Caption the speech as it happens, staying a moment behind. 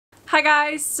Hi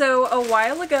guys, so a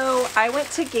while ago I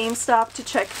went to GameStop to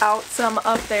check out some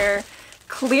of their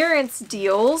clearance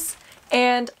deals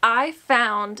and I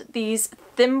found these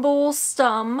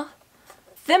Thimblestump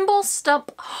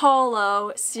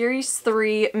Hollow Series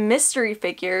 3 mystery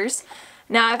figures.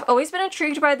 Now I've always been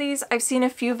intrigued by these. I've seen a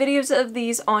few videos of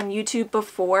these on YouTube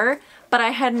before, but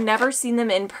I had never seen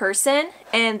them in person,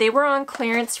 and they were on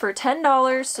clearance for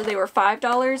 $10, so they were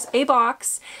 $5 a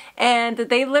box, and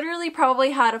they literally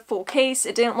probably had a full case.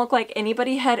 It didn't look like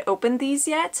anybody had opened these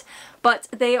yet, but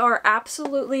they are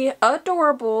absolutely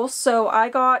adorable, so I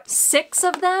got 6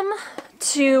 of them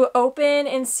to open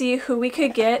and see who we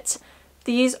could get.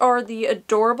 These are the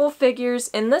adorable figures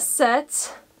in the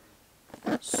set.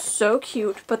 So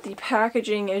cute, but the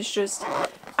packaging is just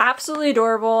absolutely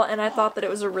adorable, and I thought that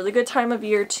it was a really good time of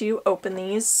year to open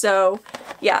these. So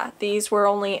yeah, these were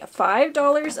only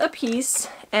 $5 a piece,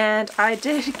 and I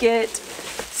did get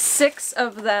 6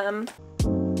 of them.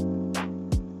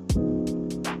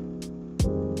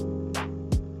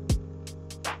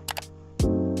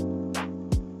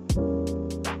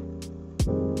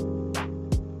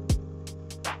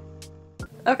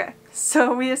 Okay,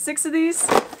 so we have 6 of these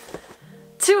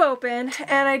to open,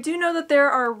 and I do know that there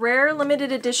are rare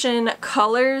limited edition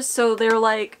colors, so they're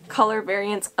like color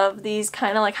variants of these,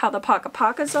 kind of like how the Paka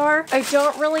Pakas are. I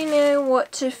don't really know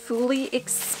what to fully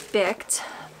expect,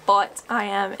 but I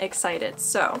am excited.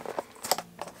 So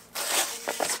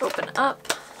let's open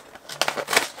up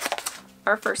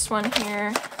our first one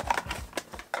here.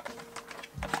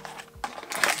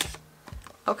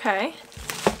 Okay,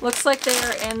 looks like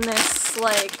they're in this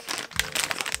like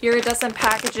iridescent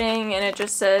packaging, and it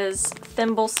just says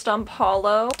Thimblestump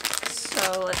Hollow.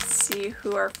 So let's see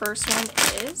who our first one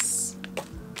is.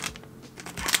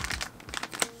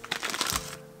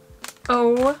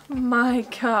 Oh my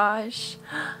gosh.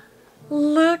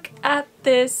 Look at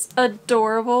this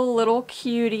adorable little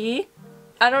cutie.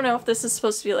 I don't know if this is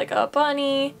supposed to be like a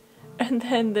bunny, and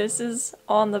then this is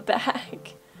on the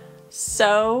back.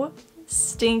 So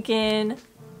stinking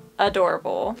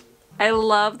adorable. I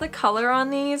love the color on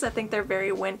these. I think they're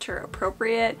very winter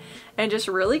appropriate and just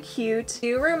really cute.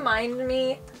 They remind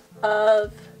me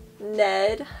of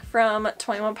Ned from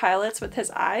 21 Pilots with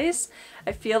his eyes.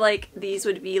 I feel like these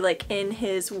would be like in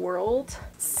his world.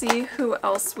 Let's see who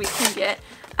else we can get.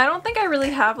 I don't think I really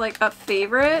have like a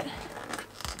favorite.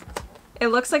 It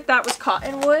looks like that was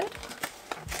Cottonwood.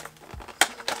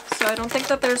 So I don't think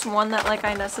that there's one that like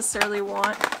I necessarily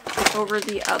want over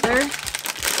the other.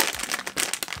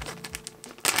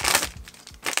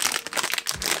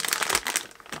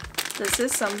 This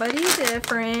is somebody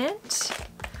different.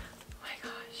 Oh my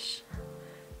gosh.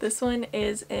 This one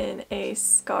is in a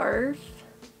scarf.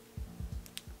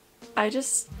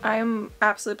 I'm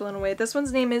absolutely blown away. This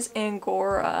one's name is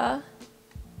Angora.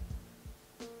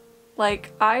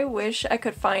 Like, I wish I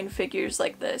could find figures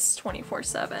like this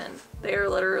 24/7. They are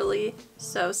literally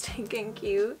so stinking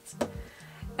cute.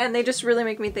 And they just really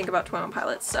make me think about 21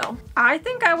 Pilots, so. I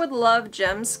think I would love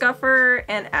Gem Scuffer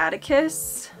and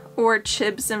Atticus, or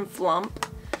Chibs and Flump,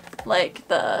 like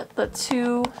the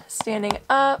two standing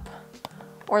up,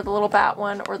 or the little bat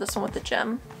one, or this one with the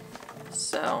gem.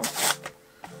 So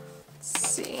let's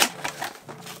see.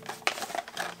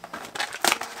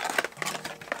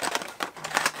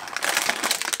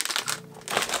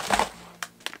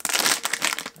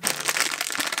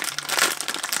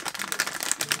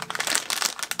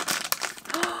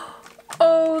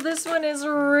 Oh, this one is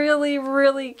really,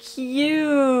 really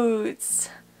cute.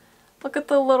 Look at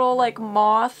the little like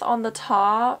moth on the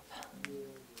top.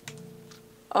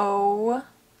 Oh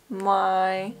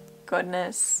my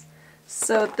goodness.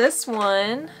 So this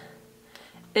one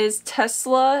is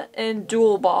Tesla and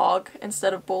Dualbog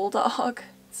instead of Bulldog.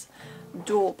 It's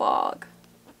Dualbog.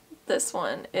 This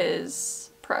one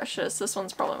is precious. This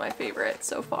one's probably my favorite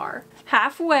so far.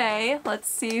 Halfway, let's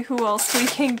see who else we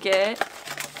can get.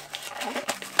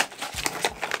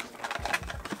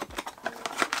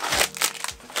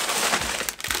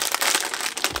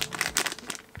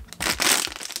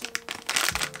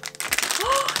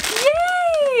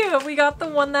 We got the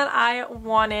one that I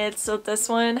wanted. So this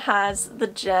one has the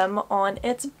gem on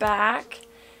its back,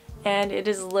 and it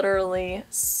is literally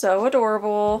so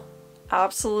adorable,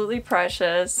 absolutely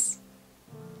precious.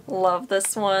 Love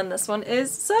this one. This one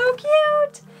is so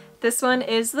cute. This one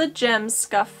is the Gem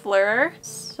Scuffler.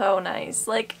 So nice.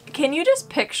 Like, can you just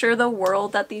picture the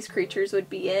world that these creatures would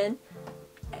be in?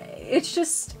 It's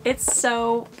just, it's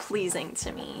so pleasing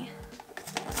to me.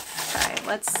 Okay,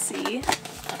 let's see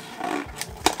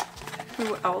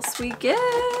who else we get.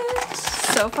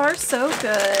 So far, so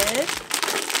good.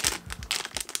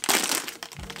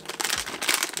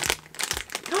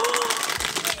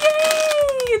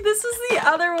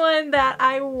 one that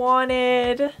I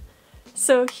wanted.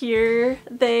 So here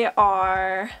they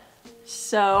are.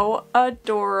 So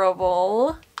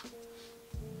adorable.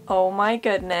 Oh my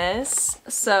goodness.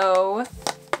 So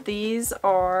these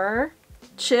are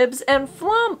Chibs and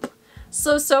Flump.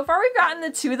 So far we've gotten the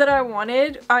two that I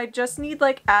wanted. I just need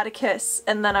like Atticus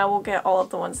and then I will get all of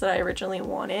the ones that I originally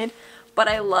wanted. But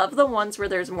I love the ones where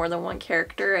there's more than one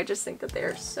character. I just think that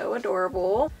they're so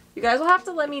adorable. You guys will have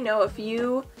to let me know if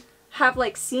you have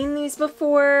like seen these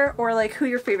before or like who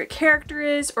your favorite character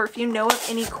is, or if you know of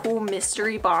any cool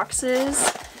mystery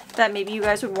boxes that maybe you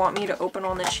guys would want me to open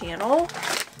on the channel.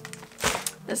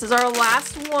 This is our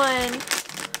last one.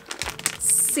 Let's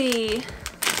see.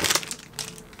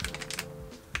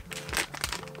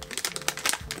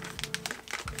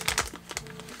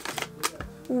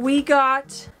 We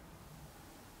got,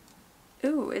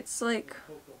 ooh, it's like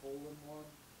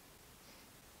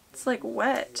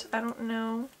wet. I don't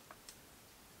know.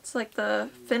 It's like the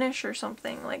finish or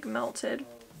something, like melted.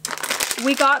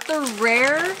 We got the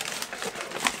rare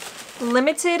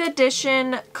limited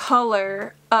edition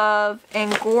color of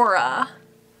Angora.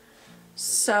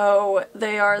 So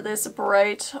they are this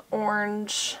bright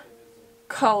orange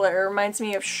color. Reminds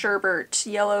me of sherbet,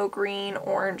 yellow, green,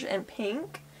 orange, and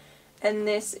pink. And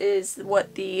this is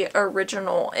what the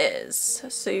original is,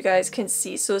 so you guys can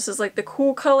see. So this is like the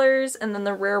cool colors, and then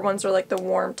the rare ones are like the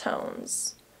warm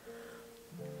tones.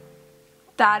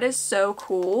 That is so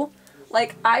cool.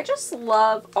 Like, I just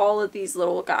love all of these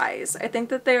little guys. I think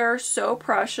that they are so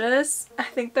precious. I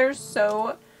think they're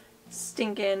so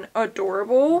stinking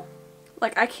adorable.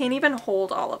 Like, I can't even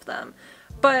hold all of them.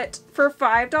 But for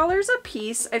 $5 a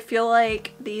piece, I feel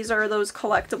like these are those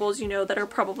collectibles, you know, that are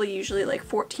probably usually like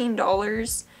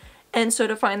 $14. And so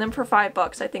to find them for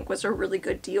 $5 I think was a really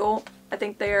good deal. I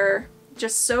think they're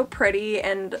just so pretty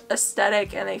and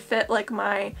aesthetic, and they fit like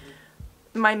my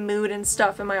mood and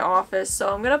stuff in my office.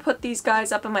 So I'm gonna put these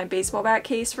guys up in my baseball bat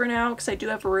case for now because I do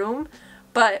have room.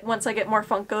 But once I get more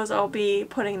Funkos, I'll be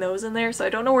putting those in there. So I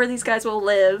don't know where these guys will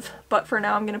live, but for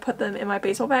now I'm going to put them in my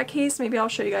baseball bat case. Maybe I'll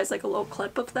show you guys like a little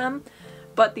clip of them.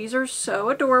 But these are so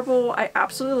adorable. I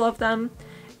absolutely love them.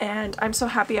 And I'm so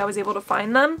happy I was able to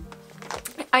find them.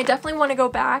 I definitely want to go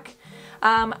back.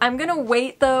 I'm going to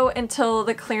wait though until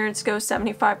the clearance goes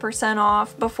 75%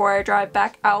 off before I drive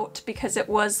back out, because it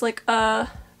was like a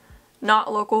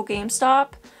not local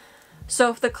GameStop. So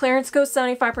if the clearance goes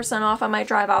 75% off, I might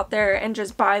drive out there and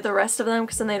just buy the rest of them,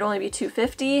 because then they'd only be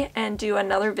 $2.50, and do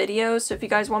another video. So if you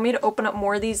guys want me to open up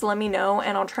more of these, let me know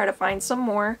and I'll try to find some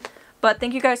more. But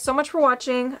thank you guys so much for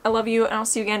watching. I love you, and I'll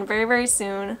see you again very, very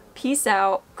soon. Peace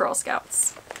out, Girl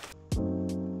Scouts.